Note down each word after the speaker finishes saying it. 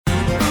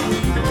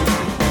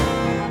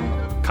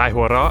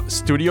Kaihura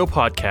Studio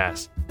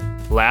Podcast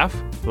Laugh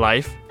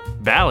Life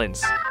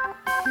Balance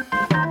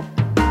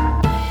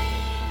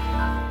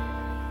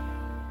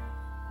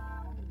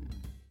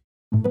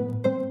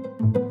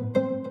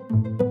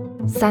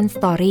Sun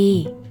Story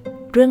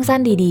เรื่องสั้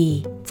นดี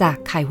ๆจาก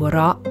ไข่หัวเร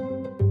าะ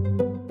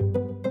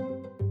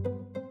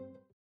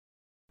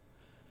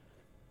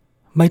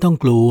ไม่ต้อง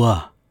กลัว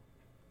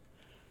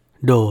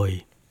โดย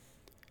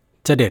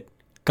จเด็ด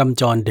ก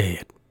ำจรเด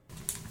ช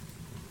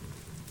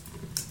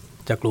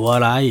จะกลัวอ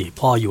ะไร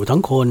พ่ออยู่ทั้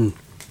งคน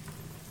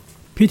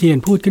พี่เทียน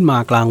พูดขึ้นมา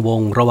กลางว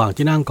งระหว่าง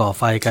ที่นั่งก่อ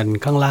ไฟกัน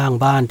ข้างล่าง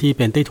บ้านที่เ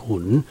ป็นใต้ถุ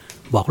น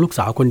บอกลูกส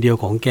าวคนเดียว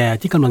ของแก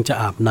ที่กำลังจะ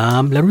อาบน้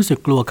ำและรู้สึก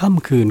กลัวค่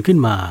ำคืนขึ้น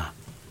มา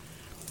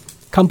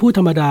คำพูดธ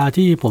รรมดา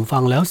ที่ผมฟั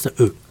งแล้วสะ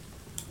อึก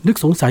นึก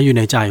สงสัยอยู่ใ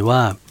นใจว่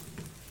า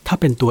ถ้า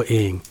เป็นตัวเอ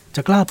งจ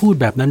ะกล้าพูด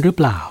แบบนั้นหรือเ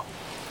ปล่า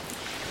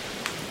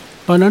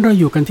ตอนนั้นเรา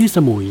อยู่กันที่ส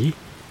มุย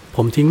ผ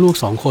มทิ้งลูก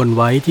2 คน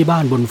ไว้ที่บ้า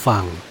นบน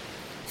ฝั่ง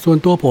ส่วน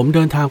ตัวผมเ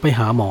ดินทางไป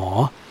หาหมอ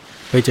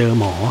ไปเจอ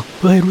หมอเ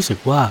พื่อให้รู้สึก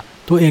ว่า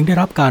ตัวเองได้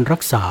รับการรั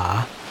กษา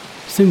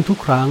ซึ่งทุก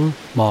ครั้ง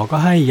หมอก็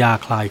ให้ยา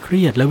คลายเค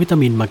รียดและวิตา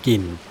มินมากิ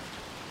น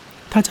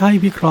ถ้าจะให้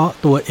วิเคราะห์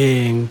ตัวเอ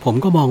งผม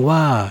ก็มองว่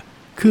า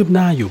คืบห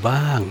น้าอยู่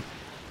บ้าง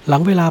หลั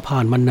งเวลาผ่า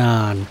นมานา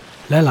น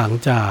และหลัง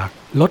จาก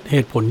ลดเห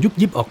ตุผลยุบ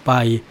ยิบออกไป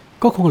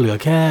ก็คงเหลือ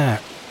แค่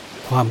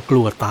ความก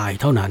ลัวตาย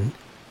เท่านั้น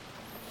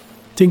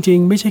จริง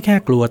ๆไม่ใช่แค่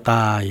กลัวต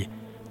าย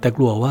แต่ก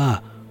ลัวว่า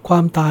ควา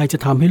มตายจะ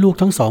ทำให้ลูก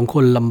ทั้ง2 ค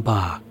นลำบ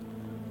าก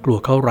กลัว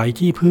เขาไร้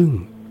ที่พึ่ง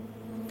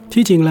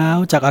ที่จริงแล้ว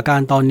จากอากา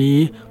รตอนนี้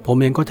ผม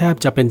เองก็แทบ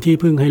จะเป็นที่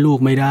พึ่งให้ลูก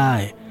ไม่ได้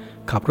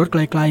ขับรถไ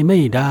กลๆไม่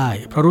ได้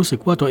เพราะรู้สึก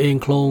ว่าตัวเอง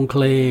โคลงเค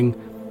ลง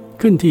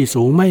ขึ้นที่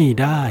สูงไม่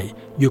ได้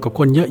อยู่กับค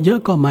นเยอะ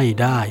ๆก็ไม่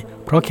ได้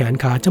เพราะแขน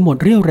ขาจะหมด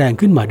เรี่ยวแรง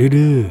ขึ้นมา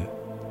ดื้อ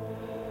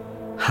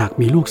ๆหาก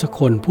มีลูกสัก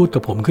คนพูดกั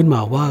บผมขึ้นม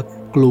าว่า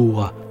กลัว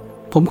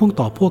ผมคง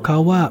ตอบพวกเขา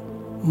ว่า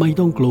ไม่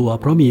ต้องกลัว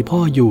เพราะมีพ่อ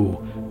อยู่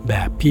แบ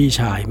บพี่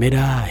ชายไม่ไ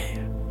ด้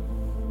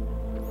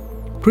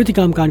พฤติก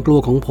รรมการกลัว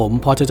ของผม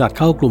พอจะจัดเ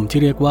ข้ากลุ่ม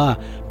ที่เรียกว่า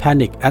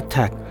Panic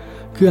Attack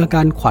คืออาก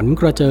ารขวัญ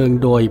กระเจิง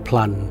โดยพ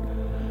ลัน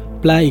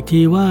แปลอีก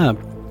ทีว่า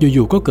อ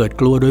ยู่ๆก็เกิด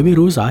กลัวโดยไม่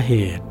รู้สาเห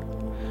ตุ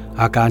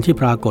อาการที่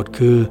ปรากฏ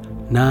คือ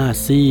หน้า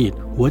ซีด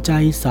หัวใจ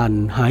สั่น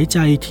หายใจ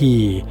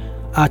ถี่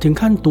อาจถึง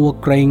ขั้นตัว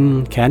เกร็ง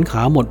แขนข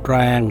าหมดแร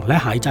งและ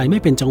หายใจไม่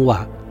เป็นจังหวะ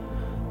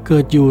เกิ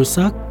ดอยู่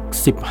สัก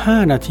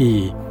15 นาที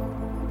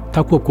ถ้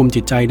าควบคุม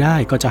จิตใจได้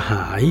ก็จะห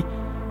าย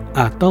อ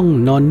าจต้อง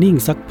นอนนิ่ง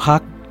สักพั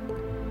ก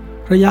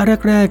ระยะ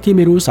แรกๆที่ไ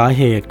ม่รู้สาเ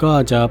หตุก็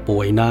จะป่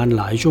วยนานห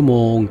ลายชั่วโม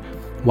ง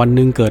วันห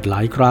นึ่งเกิดหล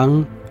ายครั้ง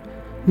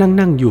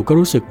นั่งอยู่ก็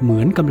รู้สึกเหมื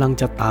อนกำลัง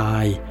จะตา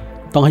ย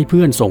ต้องให้เ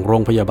พื่อนส่งโร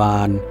งพยาบา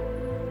ล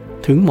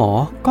ถึงหมอ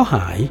ก็ห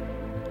าย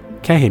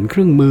แค่เห็นเค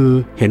รื่องมือ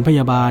เห็นพย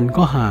าบาล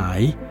ก็หา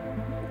ย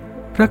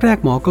แรก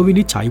ๆหมอก็วิ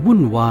นิจฉัยวุ่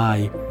นวาย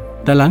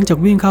แต่หลังจาก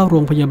วิ่งเข้าโร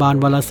งพยาบาล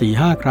วันละ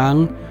 4-5 ครั้ง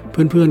เ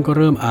พื่อนๆก็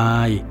เริ่มอา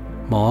ย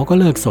หมอก็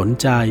เลิกสน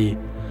ใจ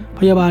พ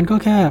ยาบาลก็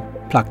แค่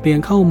ผลักเตียง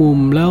เข้ามุม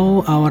แล้ว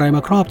เอาอะไรม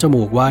าครอบจ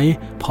มูกไว้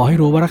พอให้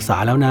รู้ว่ารักษา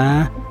แล้วนะ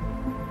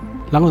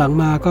หลัง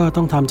ๆมาก็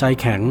ต้องทำใจ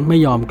แข็งไม่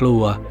ยอมกลั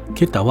ว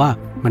คิดแต่ว่า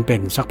มันเป็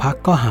นสักพัก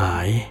ก็หา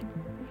ย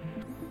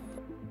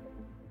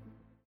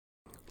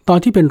ตอน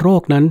ที่เป็นโร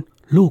คนั้น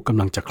ลูกก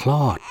ำลังจะคล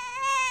อด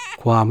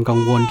ความกัง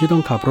วลที่ต้อ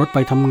งขับรถไป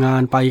ทำงา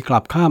นไปกลั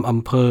บข้ามอ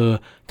ำเภอ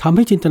ทำใ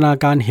ห้จินตนา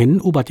การเห็น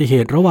อุบัติเห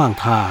ตุระหว่าง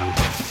ทาง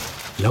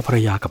แล้วภรร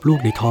ยากับลูก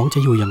ในท้องจะ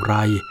อยู่อย่างไร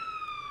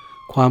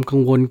ความกั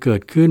งวลเกิ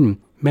ดขึ้น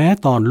แม้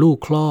ตอนลูก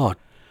คลอด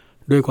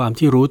ด้วยความ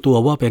ที่รู้ตัว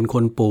ว่าเป็นค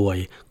นป่วย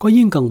ก็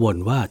ยิ่งกังวล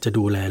ว่าจะ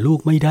ดูแลลูก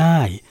ไม่ได้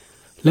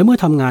และเมื่อ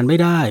ทำงานไม่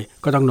ได้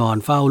ก็ต้องนอน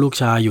เฝ้าลูก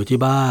ชายอยู่ที่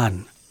บ้าน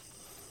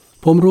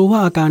ผมรู้ว่า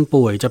อาการ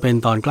ป่วยจะเป็น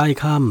ตอนใกล้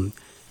ค่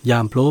ำยา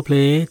มโผล่เพล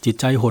จิต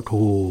ใจหด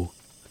หู่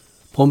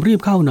ผมรีบ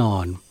เข้านอ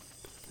น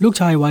ลูก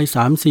ชายวัย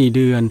 3-4 เ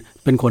ดือน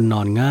เป็นคนน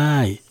อนง่า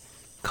ย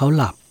เขา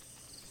หลับ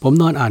ผม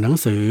นอนอ่านหนัง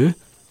สือ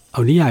เอ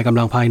านิยายกำ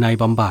ลังภายใน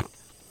บำบัด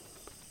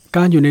ก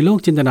ารอยู่ในโลก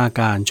จินตนา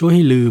การช่วยใ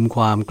ห้ลืมค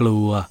วามกลั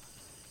ว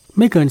ไ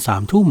ม่เกิน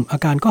3 ทุ่มอา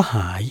การก็ห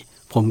าย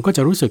ผมก็จ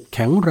ะรู้สึกแ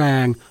ข็งแร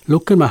งลุ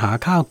กขึ้นมาหา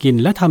ข้าวกิน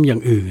และทำอย่า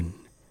งอื่น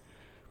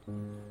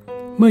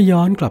เมื่อย้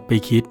อนกลับไป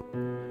คิด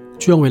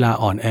ช่วงเวลา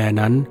อ่อนแอ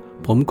นั้น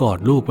ผมกอด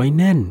ลูกไว้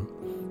แน่น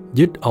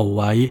ยึดเอาไ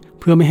ว้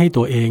เพื่อไม่ให้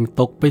ตัวเอง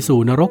ตกไปสู่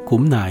นรกขุ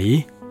มไหน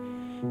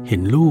เห็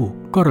นลูก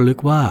ก็ระลึก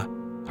ว่า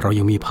เรา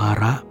ยังมีภา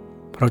ระ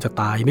เราจะ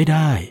ตายไม่ไ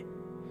ด้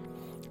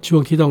ช่ว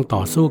งที่ต้องต่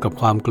อสู้กับ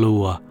ความกลั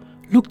ว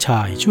ลูกช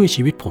ายช่วย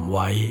ชีวิตผมไ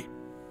ว้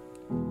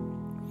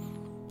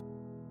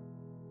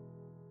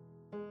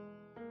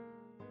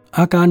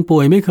อาการป่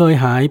วยไม่เคย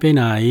หายไปไ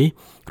หน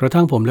กระ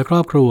ทั่งผมและคร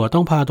อบครัวต้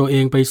องพาตัวเอ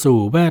งไปสู่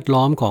แวด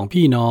ล้อมของ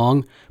พี่น้อง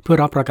เพื่อ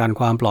รับประกัน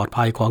ความปลอด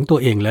ภัยของตัว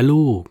เองและ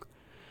ลูก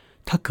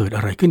ถ้าเกิดอ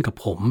ะไรขึ้นกับ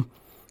ผม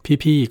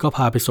พี่ๆก็พ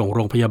าไปส่งโร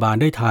งพยาบาล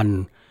ได้ทัน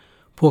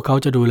พวกเขา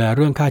จะดูแลเ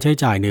รื่องค่าใช้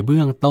จ่ายในเ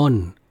บื้องต้น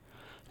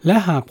และ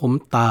หากผม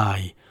ตาย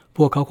พ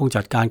วกเขาคง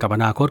จัดการกับอ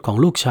นาคตของ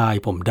ลูกชาย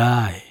ผมไ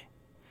ด้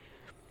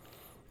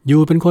อ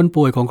ยู่เป็นคน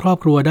ป่วยของครอบ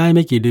ครัวได้ไ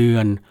ม่กี่เดือ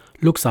น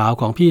ลูกสาว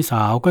ของพี่ส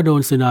าวก็โด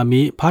นสึนา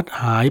มิพัด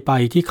หายไป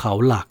ที่เขา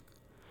หลัก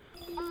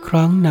ค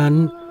รั้งนั้น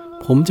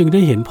ผมจึงไ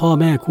ด้เห็นพ่อ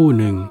แม่คู่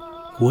หนึ่ง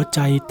หัวใจ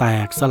แต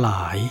กสล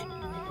าย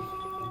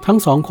ทั้ง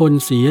สองคน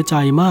เสียใจ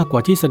มากกว่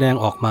าที่แสดง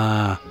ออกมา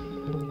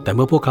แต่เ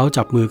มื่อพวกเขา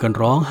จับมือกัน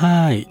ร้องไ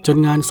ห้จน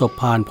งานศพ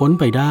ผ่านพ้น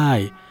ไปได้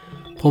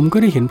ผมก็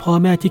ได้เห็นพ่อ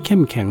แม่ที่เข้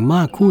มแข็งม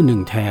ากคู่หนึ่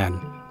งแทน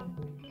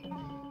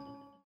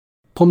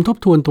ผมทบ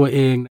ทวนตัวเอ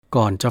ง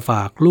ก่อนจะฝ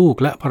ากลูก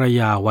และภรร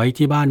ยาไว้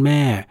ที่บ้านแ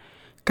ม่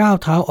ก้าว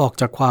เท้าออก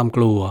จากความก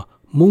ลัว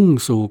มุ่ง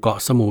สู่เกาะ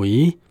สมุย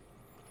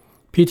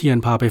พี่เทียน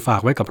พาไปฝา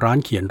กไว้กับร้าน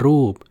เขียน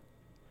รูป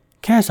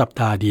แค่สัป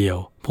ดาห์เดียว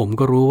ผม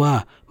ก็รู้ว่า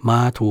ม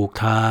าถูก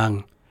ทาง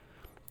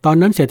ตอน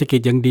นั้นเศรษฐกิจ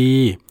ยังดี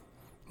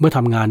เมื่อท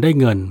ำงานได้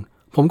เงิน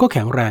ผมก็แ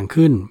ข็งแรง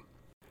ขึ้น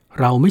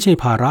เราไม่ใช่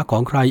ภาระขอ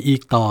งใครอี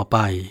กต่อไป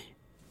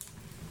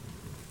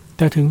แ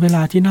ต่ถึงเวล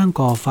าที่นั่ง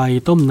ก่อไฟ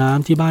ต้มน้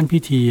ำที่บ้าน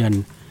พี่เทียน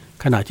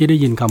ขณะที่ได้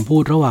ยินคำพู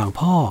ดระหว่าง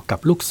พ่อกับ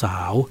ลูกสา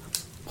ว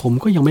ผม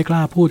ก็ยังไม่กล้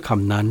าพูดค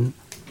ำนั้น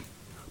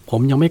ผ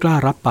มยังไม่กล้า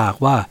รับปาก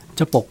ว่า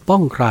จะปกป้อ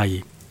งใคร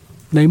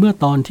ในเมื่อ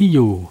ตอนที่อ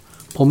ยู่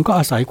ผมก็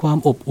อาศัยความ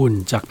อบอุ่น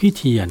จากพี่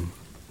เทียน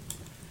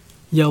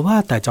อย่าว่า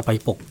แต่จะไป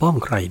ปกป้อง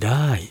ใครไ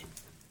ด้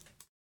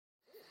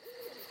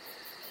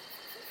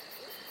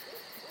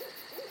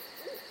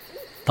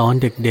ตอน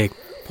เด็ก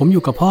ๆผมอ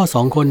ยู่กับพ่อ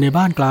2 คนใน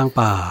บ้านกลาง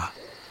ป่า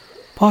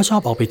พ่อชอ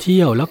บออกไปเ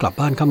ที่ยวแล้วกลับ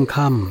บ้าน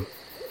ค่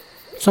ำ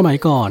ๆสมัย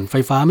ก่อนไฟ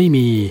ฟ้าไม่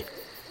มี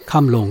ค่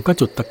ำลงก็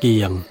จุดตะเกี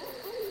ยง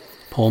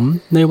ผม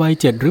ในวัย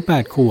7 หรือ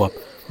 8 ขวบ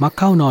มัก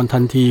เข้านอนทั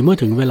นทีเมื่อ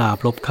ถึงเวลา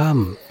พลบค่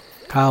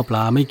ำข้าวปล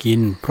าไม่กิ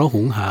นเพราะ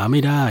หุงหาไม่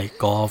ได้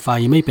ก่อไฟ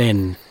ไม่เป็น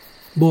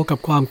บวกกับ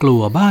ความกลั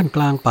วบ้านก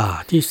ลางป่า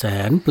ที่แส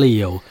นเป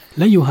ลี่ยวแ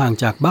ละอยู่ห่าง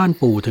จากบ้าน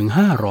ปู่ถึง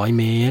500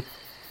 เมตร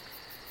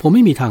ผมไ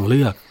ม่มีทางเ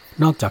ลือก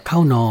นอกจากเข้า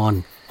นอน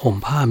ห่ม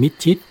ผ้ามิด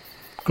ชิด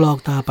กรอก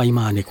ตาไปม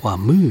าในความ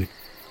มืด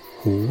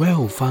หูแว่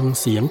วฟัง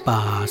เสียงป่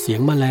าเสียง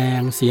แมล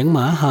งเสียงหม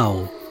าเห่า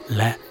แ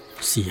ละ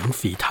เสียง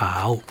ฝีเท้า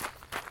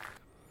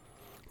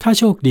ถ้า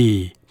โชคดี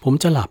ผม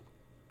จะหลับ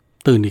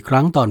ตื่นอีกค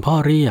รั้งตอนพ่อ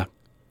เรียก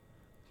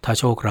ถ้า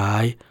โชคร้า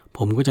ยผ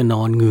มก็จะน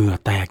อนเหงื่อ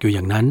แตกอยู่อ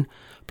ย่างนั้น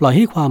ปล่อยใ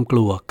ห้ความก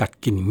ลัวกัด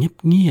กิน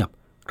เงียบ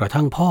ๆกระ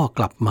ทั่งพ่อก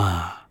ลับมา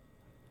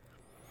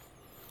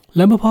แล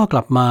ะเมื่อพ่อก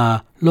ลับมา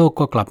โลก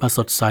ก็กลับมาส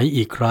ดใส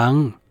อีกครั้ง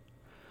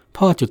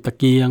พ่อจุดตะ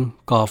เกียง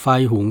ก่อไฟ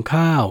หุง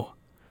ข้าว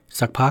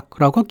สักพัก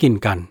เราก็กิน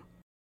กัน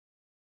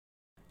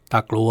ถ้า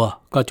กลัว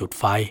ก็จุด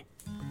ไฟ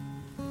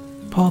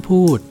พ่อ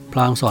พูดพล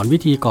างสอนวิ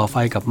ธีก่อไฟ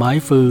กับไม้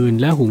ฟืน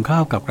และหุงข้า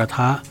วกับกระท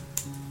ะ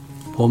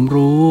ผม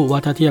รู้ว่า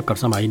ถ้าเทียบกับ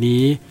สมัย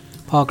นี้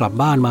พ่อกลับ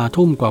บ้านมา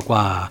ทุ่มก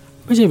ว่า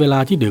ไม่ใช่เวลา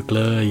ที่ดึก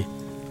เลย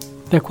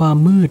แต่ความ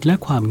มืดและ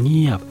ความเ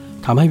งียบ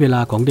ทำให้เวล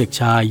าของเด็ก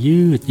ชาย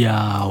ยืดย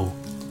าว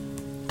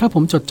ถ้าผ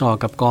มจดจ่อ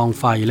กับกอง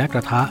ไฟและกร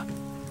ะทะ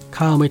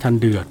ข้าวไม่ทัน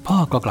เดือดพ่อ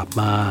ก็กลับ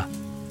มา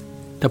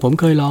แต่ผม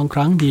เคยลองค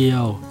รั้งเดีย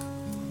ว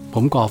ผ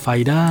มก่อไฟ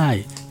ได้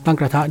ตั้ง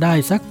กระทะได้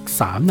สัก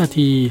3 นา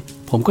ที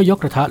ผมก็ยก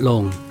กระทะล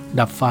ง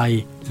ดับไฟ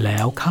แล้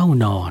วเข้า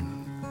นอน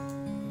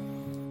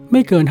ไ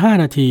ม่เกิน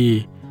5 นาที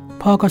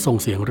พ่อก็ส่ง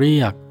เสียงเรี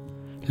ยก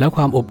แล้วค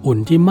วามอบอุ่น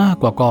ที่มาก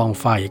กว่ากอง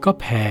ไฟก็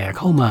แผ่เ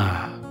ข้ามา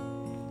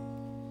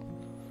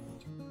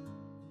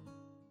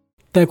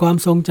แต่ความ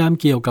ทรงจำ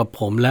เกี่ยวกับ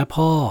ผมและ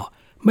พ่อ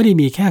ไม่ได้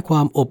มีแค่คว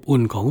ามอบ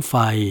อุ่นของไฟ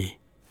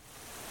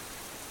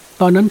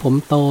ตอนนั้นผม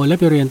โตและ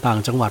ไปเรียนต่าง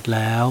จังหวัดแ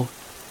ล้ว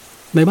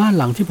ในบ้าน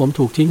หลังที่ผม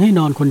ถูกทิ้งให้น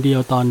อนคนเดียว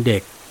ตอนเด็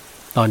ก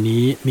ตอน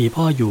นี้มี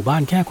พ่ออยู่บ้า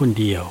นแค่คน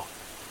เดียว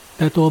แ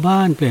ต่ตัวบ้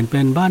านเปลี่ยนเ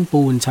ป็นบ้าน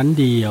ปูนชั้น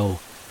เดียว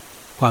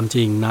ความจ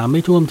ริงน้ำไ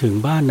ม่ท่วมถึง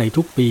บ้านใน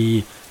ทุกปี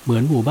เหมือ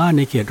นหมู่บ้านใ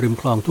นเขตริม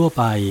คลองทั่ว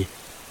ไป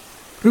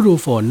ฤดู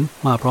ฝน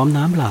มาพร้อม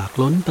น้ำหลาก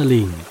ล้นต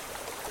ลิ่ง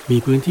มี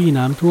พื้นที่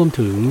น้ำท่วม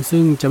ถึง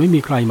ซึ่งจะไม่มี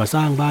ใครมาส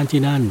ร้างบ้าน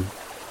ที่นั่น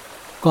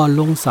ก่อน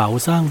ลงเสา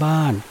สร้างบ้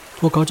าน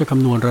พวกเขาจะค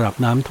ำนวณระดับ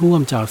น้ำท่วม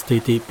จากสถิ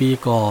ติปี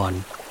ก่อน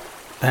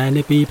แต่ใน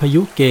ปีพา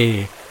ยุเก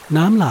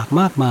น้ำหลาก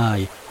มากมาย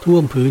ท่ว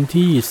มพื้น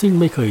ที่ซึ่ง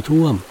ไม่เคย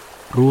ท่วม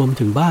รวม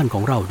ถึงบ้านข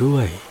องเราด้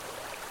วย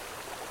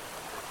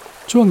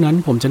ช่วงนั้น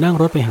ผมจะนั่ง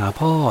รถไปหา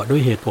พ่อด้ว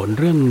ยเหตุผล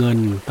เรื่องเงิน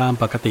ตาม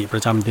ปกติปร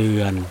ะจำเดื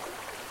อน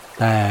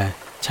แต่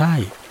ใช่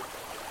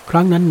ค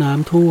รั้งนั้นน้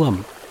ำท่วม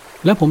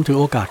และผมถือ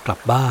โอกาสกลับ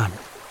บ้าน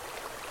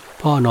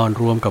พ่อนอน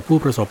รวมกับผู้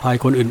ประสบภัย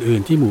คนอื่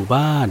นๆที่หมู่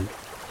บ้าน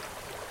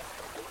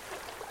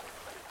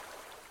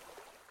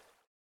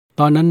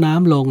ตอนนั้นน้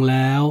ำลงแ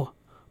ล้ว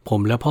ผ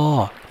มและพ่อ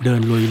เดิ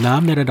นลุยน้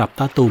ำในระดับ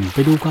ตาตุ่มไป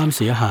ดูความเ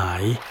สียหา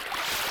ย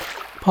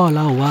พ่อเ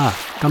ล่าว่า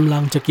กำลั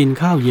งจะกิน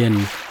ข้าวเย็น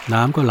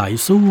น้ำก็ไหล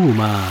สู้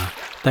มา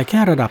แต่แค่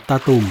ระดับตา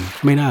ตุ่ม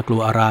ไม่น่ากลั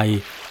วอะไร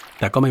แ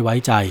ต่ก็ไม่ไว้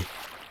ใจ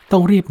ต้อ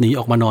งรีบหนีอ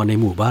อกมานอนใน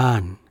หมู่บ้า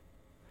น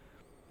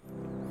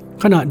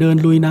ขณะเดิน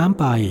ลุยน้ำ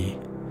ไป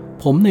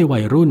ผมในวั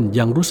ยรุ่น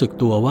ยังรู้สึก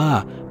ตัวว่า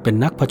เป็น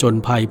นักผจญ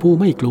ภัยผู้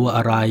ไม่กลัวอ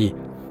ะไร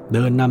เ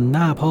ดินนำห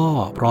น้าพ่อ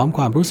พร้อมค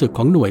วามรู้สึกข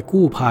องหน่วย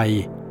กู้ภัย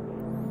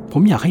ผ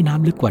มอยากให้น้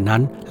ำลึกกว่านั้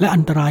นและอั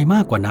นตรายม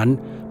ากกว่านั้น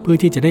เพื่อ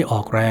ที่จะได้อ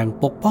อกแรง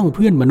ปกป้องเ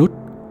พื่อนมนุษย์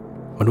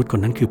คน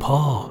นั้นคือพ่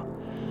อ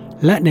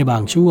และในบา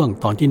งช่วง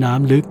ตอนที่น้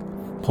ำลึก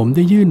ผมไ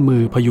ด้ยื่นมื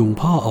อพยุง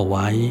พ่อเอาไ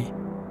ว้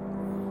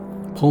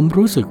ผม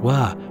รู้สึกว่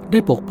าได้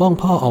ปกป้อง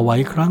พ่อเอาไว้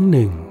ครั้งห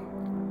นึ่ง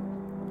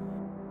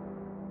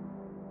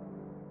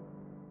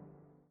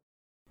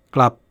ก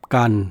ลับ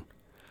กัน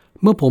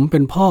เมื่อผมเป็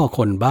นพ่อค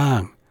นบ้าง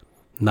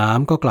น้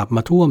ำก็กลับม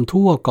าท่วม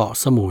ทั่วเกาะ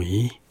สมุย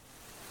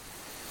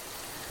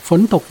ฝน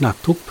ตกหนัก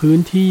ทุกพื้น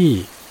ที่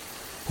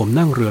ผม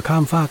นั่งเรือข้า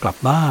มฟากกลับ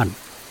บ้าน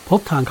พบ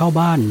ทางเข้า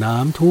บ้านน้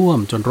ำท่วม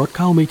จนรถเ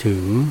ข้าไม่ถึ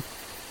ง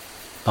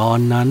ตอน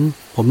นั้น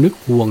ผมนึก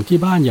ห่วงที่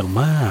บ้านอย่าง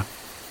มาก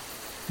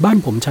บ้าน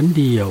ผมชั้น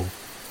เดียว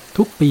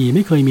ทุกปีไ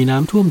ม่เคยมีน้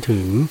ำท่วมถึ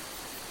ง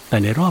แต่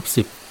ในรอบ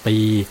10 ปี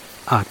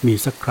อาจมี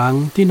สักครั้ง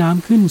ที่น้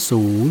ำขึ้น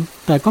สูง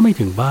แต่ก็ไม่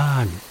ถึงบ้า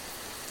น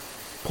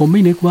ผมไ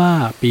ม่นึกว่า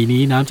ปี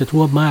นี้น้ำจะท่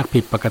วมมากผิ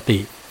ดปกติ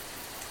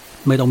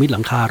ไม่ต้องมิดห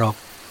ลังคาหรอก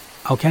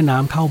เอาแค่น้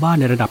ำเข้าบ้าน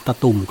ในระดับตะ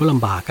ตุ่มก็ล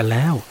ำบากกันแ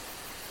ล้ว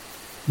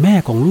แม่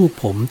ของลูก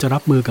ผมจะรั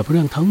บมือกับเ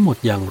รื่องทั้งหมด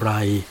อย่างไร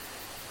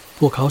พ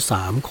วกเขา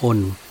3 คน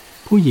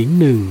ผู้หญิง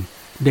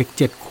1เด็ก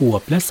7 ขว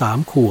บและ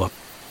3 ขวบ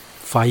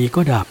ไฟ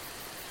ก็ดับ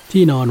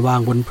ที่นอนวา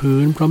งบนพื้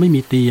นเพราะไม่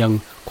มีเตียง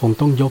คง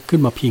ต้องยกขึ้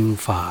นมาพิง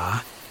ฝา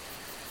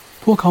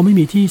พวกเขาไม่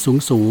มีที่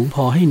สูงพ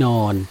อให้น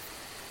อน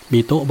มี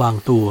โต๊ะบาง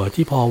ตัว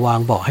ที่พอวาง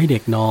เบาะให้เด็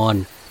กนอน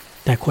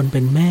แต่คนเป็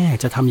นแม่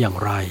จะทำอย่าง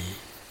ไร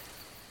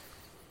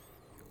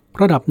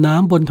ระดับน้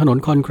ำบนถนน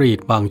คอนกรีต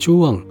บางช่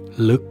วง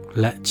ลึก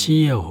และเ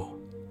ชี่ยว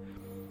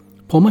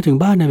ผมมาถึง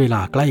บ้านในเวล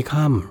าใกล้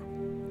ค่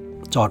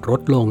ำจอดร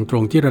ถลงตร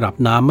งที่ระดับ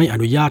น้ำไม่อ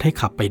นุญาตให้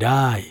ขับไปไ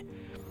ด้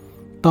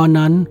ตอน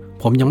นั้น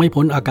ผมยังไม่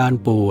พ้นอาการ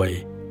ป่วย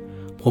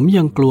ผม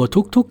ยังกลัว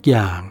ทุกอ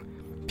ย่าง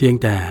เพียง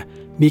แต่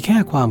มีแค่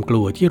ความก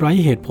ลัวที่ไร้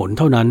เหตุผลเ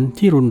ท่านั้น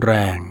ที่รุนแร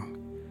ง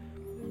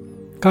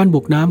การบุ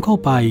กน้ำเข้า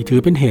ไปถือ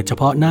เป็นเหตุเฉ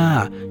พาะหน้า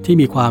ที่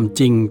มีความ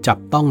จริงจับ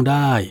ต้องไ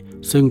ด้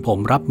ซึ่งผม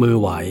รับมือ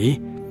ไหว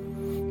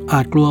อ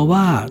าจกลัว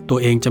ว่าตัว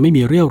เองจะไม่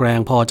มีเรี่ยวแรง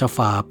พอจะ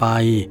ฝ่าไป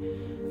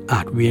อ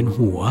าจเวียน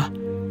หัว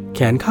แข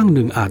นข้างห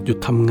นึ่งอาจหยุด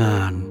ทำงา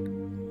น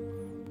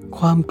ค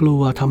วามกลั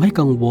วทำให้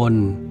กังวล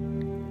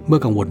เมื่อ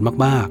กังวล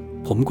มาก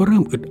ๆผมก็เริ่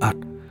มอึดอัด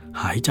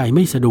หายใจไ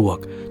ม่สะดวก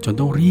จน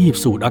ต้องรีบ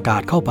สูดอากา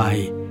ศเข้าไป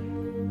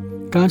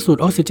การสูด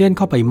ออกซิเจนเ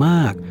ข้าไปม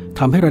าก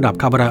ทำให้ระดับ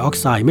คาร์บอนไดออก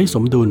ไซด์ไม่ส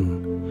มดุล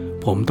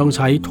ผมต้องใ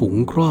ช้ถุง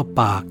ครอบ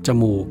ปากจ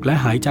มูกและ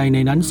หายใจใน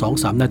นั้น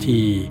 2-3 นา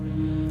ที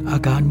อา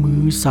การมื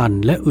อสั่น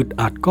และอึด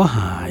อัดก็ห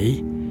าย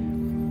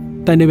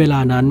แต่ในเวลา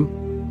นั้น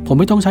ผม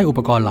ไม่ต้องใช้อุป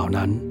กรณ์เหล่า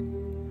นั้น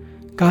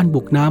การ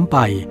บุกน้ำไป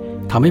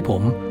ทำให้ผ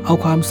มเอา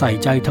ความใส่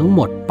ใจทั้งหม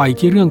ดไป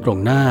ที่เรื่องตรง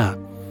หน้า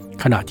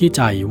ขณะที่ใ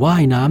จว่า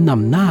ยน้ำน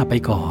ำหน้าไป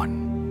ก่อน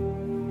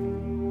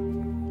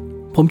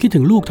ผมคิดถึ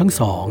งลูกทั้ง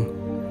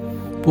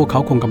2พวกเขา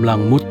คงกำลัง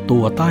มุดตั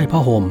วใต้ผ้า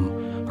ห่ม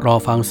รอ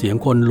ฟังเสียง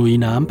คนลุย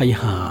น้ำไป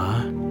หา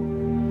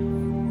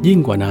ยิ่ง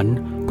กว่านั้น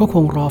ก็ค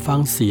งรอฟัง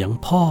เสียง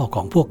พ่อข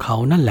องพวกเขา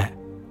นั่นแหละ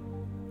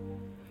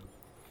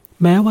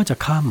แม้ว่าจะ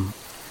ค่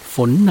ำฝ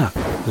นหนัก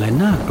และ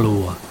น่ากลั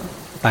ว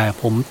แต่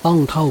ผมต้อง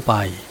เข้าไป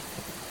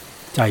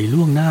ใจ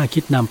ล่วงหน้าคิ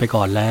ดนำไป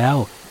ก่อนแล้ว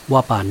ว่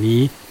าป่าน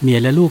นี้เมีย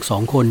และลูก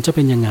2 คนจะเ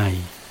ป็นยังไง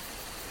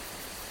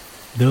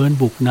เดิน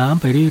บุกน้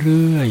ำไปเ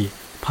รื่อย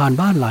ๆผ่าน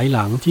บ้านหลายห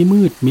ลังที่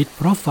มืดมิดเ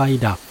พราะไฟ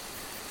ดับ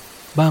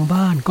บาง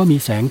บ้านก็มี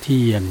แสงเ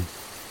ทียน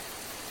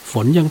ฝ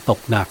นยังตก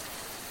หนัก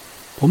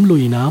ผมลุ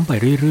ยน้ำไป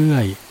เรื่อ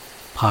ย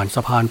ๆผ่านส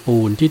ะพานปู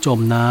นที่จม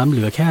น้ำเห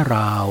ลือแค่ร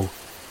าว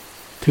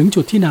ถึง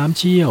จุดที่น้ำ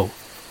เชี่ยว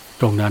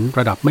ตรงนั้นร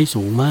ะดับไม่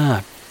สูงมา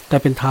กแต่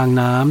เป็นทาง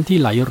น้ำที่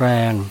ไหลแร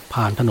ง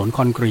ผ่านถนนค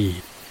อนกรี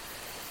ต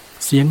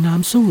เสียงน้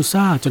ำสู้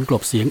ซ่าจนกล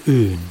บเสียง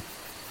อื่น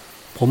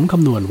ผมค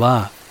ำนวณว่า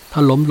ถ้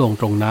าล้มลง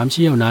ตรงน้ำเ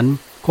ชี่ยวนั้น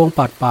คง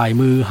ปัดปลาย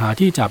มือหา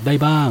ที่จับได้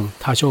บ้าง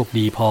ถ้าโชค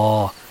ดีพอ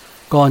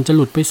ก่อนจะห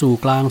ลุดไปสู่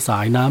กลางสา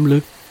ยน้ำลึ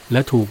กแล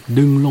ะถูก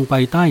ดึงลงไป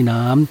ใต้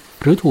น้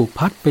ำหรือถูก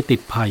พัดไปติ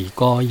ดไผ่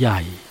กอใหญ่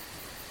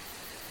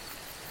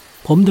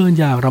ผมเดิน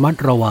อย่างระมัด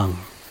ระวัง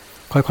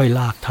ค่อยๆล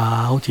ากเท้า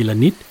ทีละ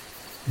นิด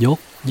ยก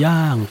ย่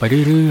างไป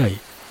เรื่อย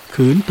ๆ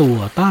ขืนตัว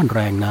ต้านแร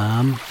งน้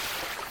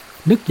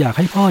ำนึกอยากใ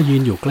ห้พ่อยื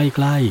นอยู่ใ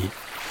กล้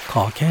ๆข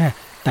อแค่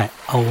แตะ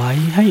เอาไว้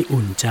ให้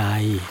อุ่นใจ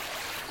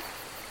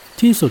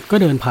ที่สุดก็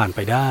เดินผ่านไป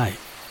ได้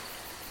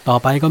ต่อ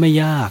ไปก็ไม่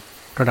ยาก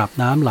ระดับ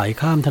น้ำไหล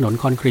ข้ามถนน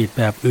คอนกรีตแ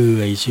บบเอื่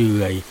อยเฉ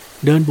อย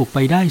เดินบุกไป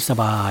ได้ส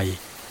บาย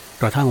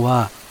กระทั่งว่า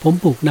ผม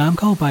บุกน้ำ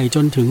เข้าไปจ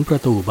นถึงปร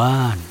ะตูบ้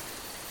าน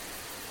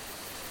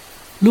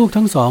ลูก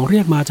ทั้ง2เรี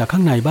ยกมาจากข้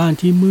างในบ้าน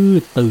ที่มื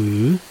ดตื้อ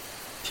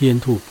เทียน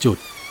ถูกจุด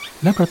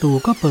และประตู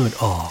ก็เปิด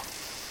ออก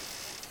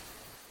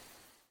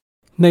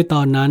ในต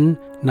อนนั้น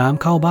น้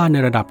ำเข้าบ้านใน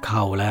ระดับเข่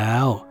าแล้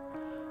ว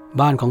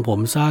บ้านของผม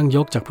สร้างย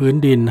กจากพื้น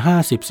ดิน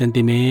50 เซน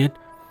ติเมตร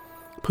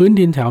พื้น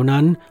ดินแถว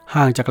นั้น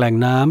ห่างจากแหล่ง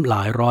น้ำหล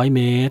ายร้อยเ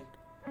มตร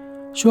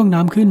ช่วง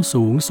น้ำขึ้น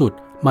สูงสุด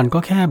มันก็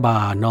แค่บ่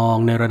านอง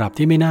ในระดับ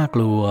ที่ไม่น่าก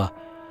ลัว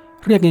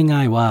เรียกง่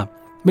ายๆว่า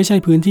ไม่ใช่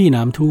พื้นที่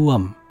น้ำท่วม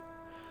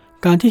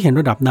การที่เห็น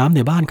ระดับน้ำใน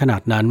บ้านขนา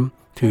ดนั้น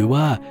ถือ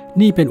ว่า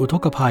นี่เป็นอุท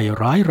กภัย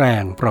ร้ายแร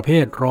งประเภ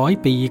ท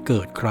100 ปีเ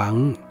กิดครั้ง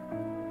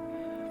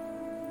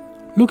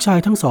ลูกชาย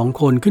ทั้ง2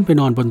 คนขึ้นไป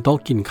นอนบนโต๊ะ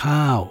กินข้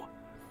าว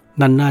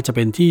นั่นน่าจะเ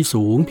ป็นที่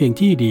สูงเพียง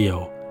ที่เดียว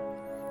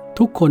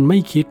ทุกคนไม่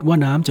คิดว่า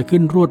น้ำจะขึ้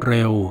นรวดเ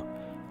ร็ว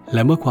แล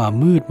ะเมื่อความ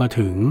มืดมา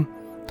ถึง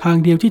ทาง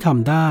เดียวที่ท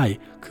ำได้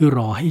คือร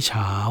อให้เ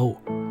ช้า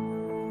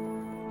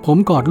ผม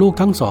กอดลูก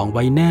ทั้ง2ไ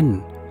ว้แน่น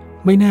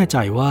ไม่แน่ใจ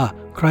ว่า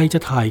ใครจะ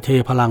ถ่ายเท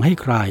พลังให้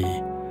ใคร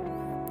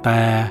แ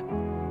ต่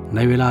ใน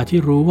เวลาที่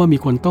รู้ว่ามี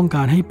คนต้องก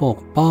ารให้ปก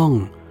ป้อง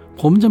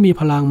ผมจะมี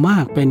พลังมา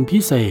กเป็นพิ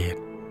เศษ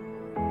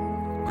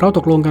เราต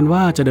กลงกัน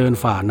ว่าจะเดิน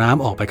ฝ่าน้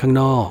ำออกไปข้าง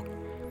นอก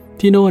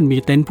ที่โน่นมี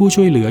เต็นท์ผู้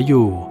ช่วยเหลืออ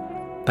ยู่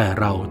แต่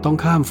เราต้อง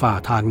ข้ามฝ่า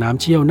ทางน้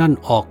ำเชี่ยวนั่น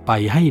ออกไป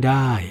ให้ไ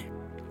ด้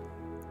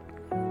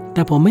แ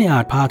ต่ผมไม่อา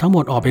จพาทั้งหม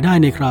ดออกไปได้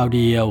ในคราวเ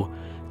ดียว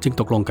จึง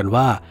ตกลงกัน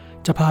ว่า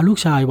จะพาลูก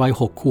ชายวัย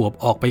6 ขวบ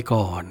ออกไป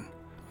ก่อน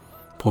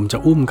ผมจะ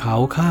อุ้มเขา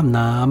ข้าม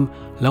น้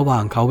ำแล้ววา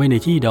งเขาไว้ใน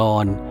ที่ดอ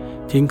น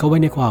ทิ้งเขาไว้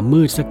ในความ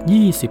มืดสัก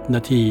20 น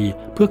าที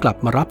เพื่อกลับ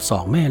มารับ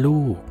2 แม่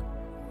ลูก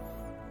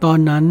ตอน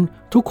นั้น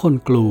ทุกคน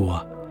กลัว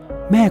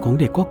แม่ของ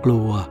เด็กก็ก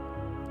ลัว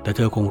แต่เธ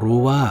อคงรู้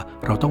ว่า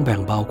เราต้องแบ่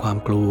งเบาความ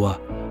กลัว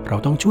เรา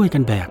ต้องช่วยกั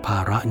นแบกภา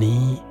ระ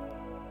นี้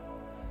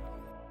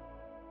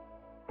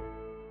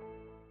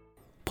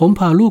ผม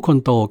พาลูกคน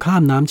โตข้า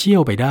มน้ำเชี่ย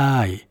วไปได้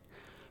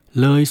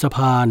เลยสะพ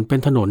านเป็น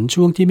ถนน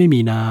ช่วงที่ไม่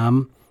มีน้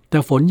ำแต่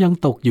ฝนยัง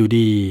ตกอยู่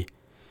ดี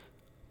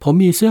ผม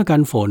มีเสื้อกั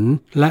นฝน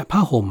และผ้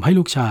าห่มให้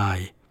ลูกชาย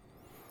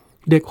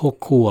เด็ก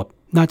6 ขวบ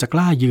น่าจะก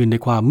ล้ายืนใน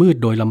ความมืด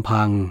โดยลำ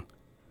พัง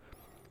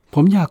ผ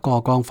มอยากก่อ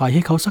กองไฟใ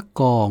ห้เขาสัก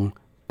กอง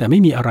แต่ไม่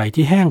มีอะไร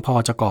ที่แห้งพอ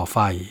จะก่อไฟ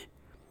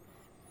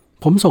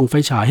ผมส่งไฟ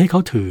ฉายให้เขา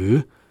ถือ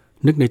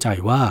นึกในใจ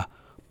ว่า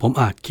ผม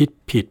อาจคิด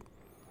ผิด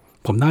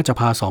ผมน่าจะ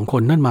พา2 ค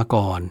นนั่นมา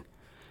ก่อน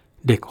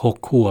เด็ก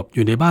6 ขวบอ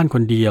ยู่ในบ้านค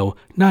นเดียว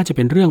น่าจะเ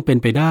ป็นเรื่องเป็น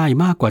ไปได้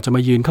มากกว่าจะม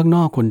ายืนข้างน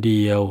อกคนเ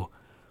ดียว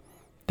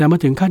แต่มา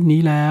ถึงขั้นนี้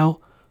แล้ว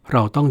เร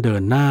าต้องเดิ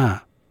นหน้า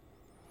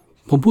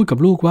ผมพูดกับ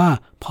ลูกว่า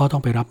พ่อต้อ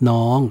งไปรับ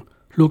น้อง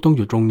ลูกต้องอ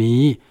ยู่ตรง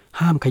นี้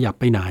ห้ามขยับ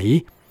ไปไหน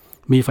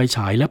มีไฟฉ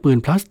ายและปืน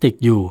พลาสติก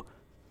อยู่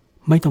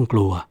ไม่ต้องก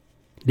ลัว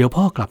เดี๋ยว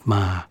พ่อกลับม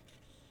า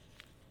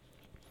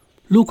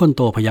ลูกคนโ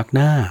ตพยักห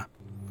น้า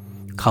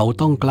เขา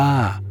ต้องกล้า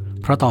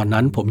เพราะตอน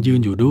นั้นผมยืน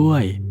อยู่ด้ว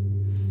ย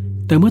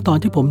แต่เมื่อตอน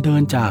ที่ผมเดิ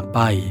นจากไป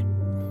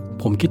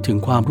ผมคิดถึง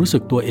ความรู้สึ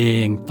กตัวเอ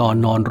งตอน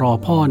นอนรอ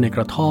พ่อในก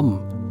ระท่อม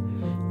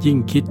ยิ่ง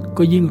คิด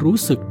ก็ยิ่งรู้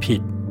สึกผิ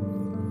ด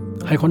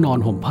ให้เขานอน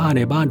ห่มผ้าใ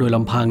นบ้านโดยล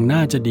ำพังน่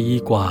าจะดี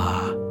กว่า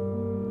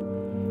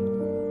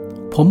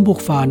ผมบุก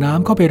ฝ่าน้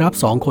ำเข้าไปรับ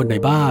2 คนใน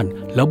บ้าน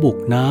แล้วบุก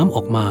น้ำอ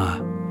อกมา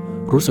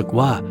รู้สึก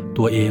ว่า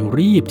ตัวเอง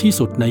รีบที่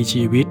สุดใน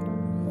ชีวิต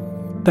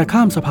แต่ข้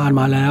ามสะพาน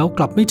มาแล้วก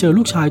ลับไม่เจอ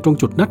ลูกชายตรง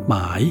จุดนัดหม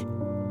าย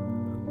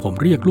ผม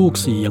เรียกลูก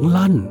เสียง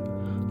ลั่น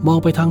มอง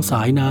ไปทางส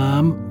ายน้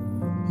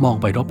ำมอง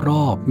ไปร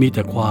อบๆมีแ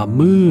ต่ความ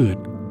มืด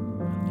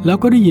แล้ว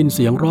ก็ได้ยินเ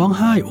สียงร้อง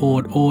ไห้โอ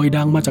ดโอย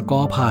ดังมาจากก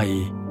อไผ่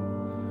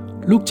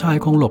ลูกชาย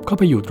คงหลบเข้า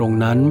ไปอยู่ตรง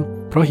นั้น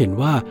เพราะเห็น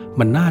ว่า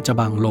มันน่าจะ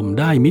บังลม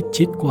ได้มิด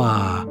ชิดกว่า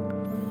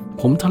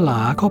ผมถล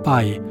าเข้าไป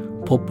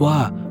พบว่า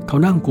เขา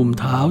นั่งกุม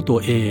เท้าตัว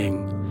เอง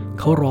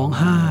เขาร้อง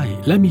ไห้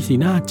และมีสี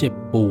หน้าเจ็บ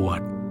ปว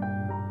ด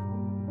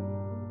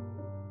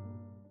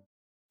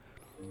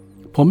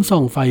ผมส่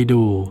องไฟ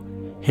ดู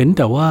เห็นแ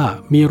ต่ว่า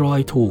มีรอย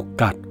ถูก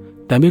กัด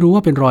แต่ไม่รู้ว่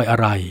าเป็นรอยอะ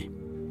ไร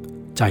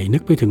ใจนึ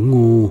กไปถึง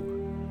งู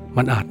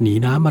มันอาจหนี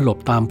น้ำมาหลบ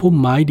ตามพุ่ม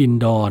ไม้ดิน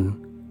ดอน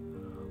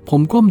ผ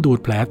มก้มดูด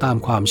แผลตาม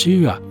ความเ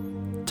ชื่อ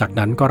จาก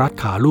นั้นก็รัด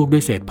ขาลูกด้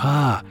วยเศษผ้า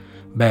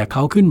แบกเข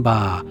าขึ้นบ่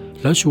า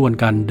แล้วชวน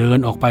กันเดิน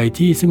ออกไป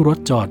ที่ซึ่งรถ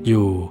จอดอ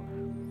ยู่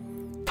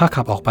ถ้า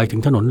ขับออกไปถึ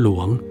งถนนหล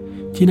วง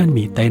ที่นั่น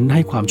มีเต็นท์ใ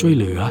ห้ความช่วยเ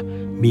หลือ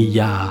มี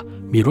ยา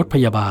มีรถพ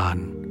ยาบาล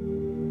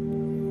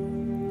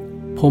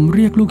ผมเ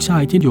รียกลูกชา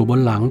ยที่อยู่บน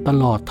หลังต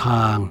ลอดท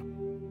าง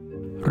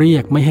เรีย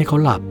กไม่ให้เขา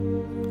หลับ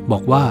บอ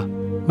กว่า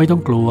ไม่ต้อ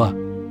งกลัว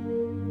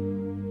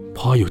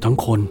พ่ออยู่ทั้ง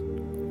คน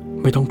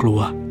ไม่ต้องกลัว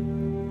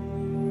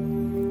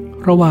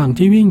ระหว่าง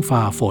ที่วิ่ง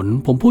ฝ่าฝน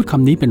ผมพูดค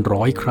ำนี้เป็น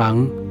100 ครั้ง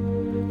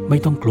ไม่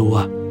ต้องกลัว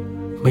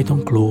ไม่ต้อ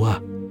งกลัว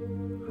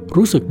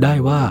รู้สึกได้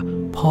ว่า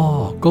พ่อ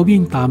ก็วิ่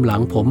งตามหลั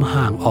งผม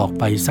ห่างออก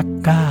ไปสัก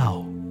ก้าว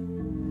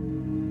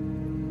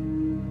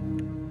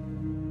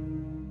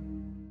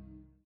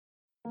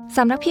ส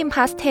ำนักพิมพ์พ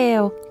าสเท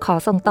ลขอ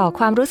ส่งต่อค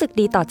วามรู้สึก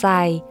ดีต่อใจ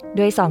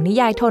ด้วย2 นิ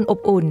ยายโทนอบ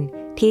อุ่น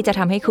ที่จะท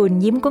ำให้คุณ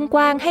ยิ้มก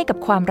ว้างๆให้กับ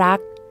ความรัก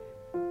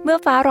เมื่อ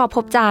ฟ้ารอพ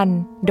บจันทร์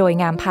โดย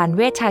งามพันธ์เ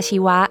วชชาชี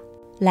วะ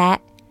และ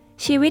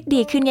ชีวิต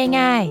ดีขึ้น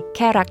ง่ายๆแ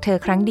ค่รักเธอ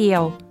ครั้งเดีย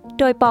ว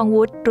โดยปอง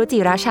วุฒิ รุจิ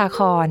ราชาค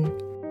ร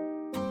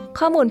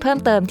ข้อมูลเพิ่ม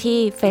เติมที่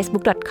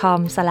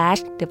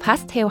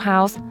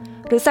facebook.com/thepastelhouse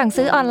หรือสั่ง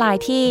ซื้อออนไล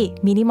น์ที่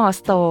Minimal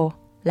Store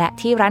และ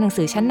ที่ร้านหนัง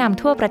สือชั้นน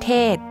ำทั่วประเท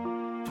ศ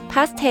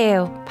Pastel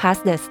Pass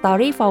the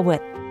Story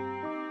Forward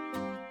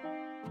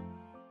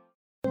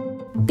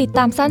ติดต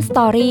ามสั้นสต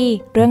อรี่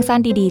เรื่องสั้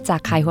นดีๆจา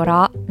กข่ายหัวเร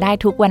าะได้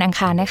ทุกวันอัง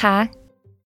คารนะคะ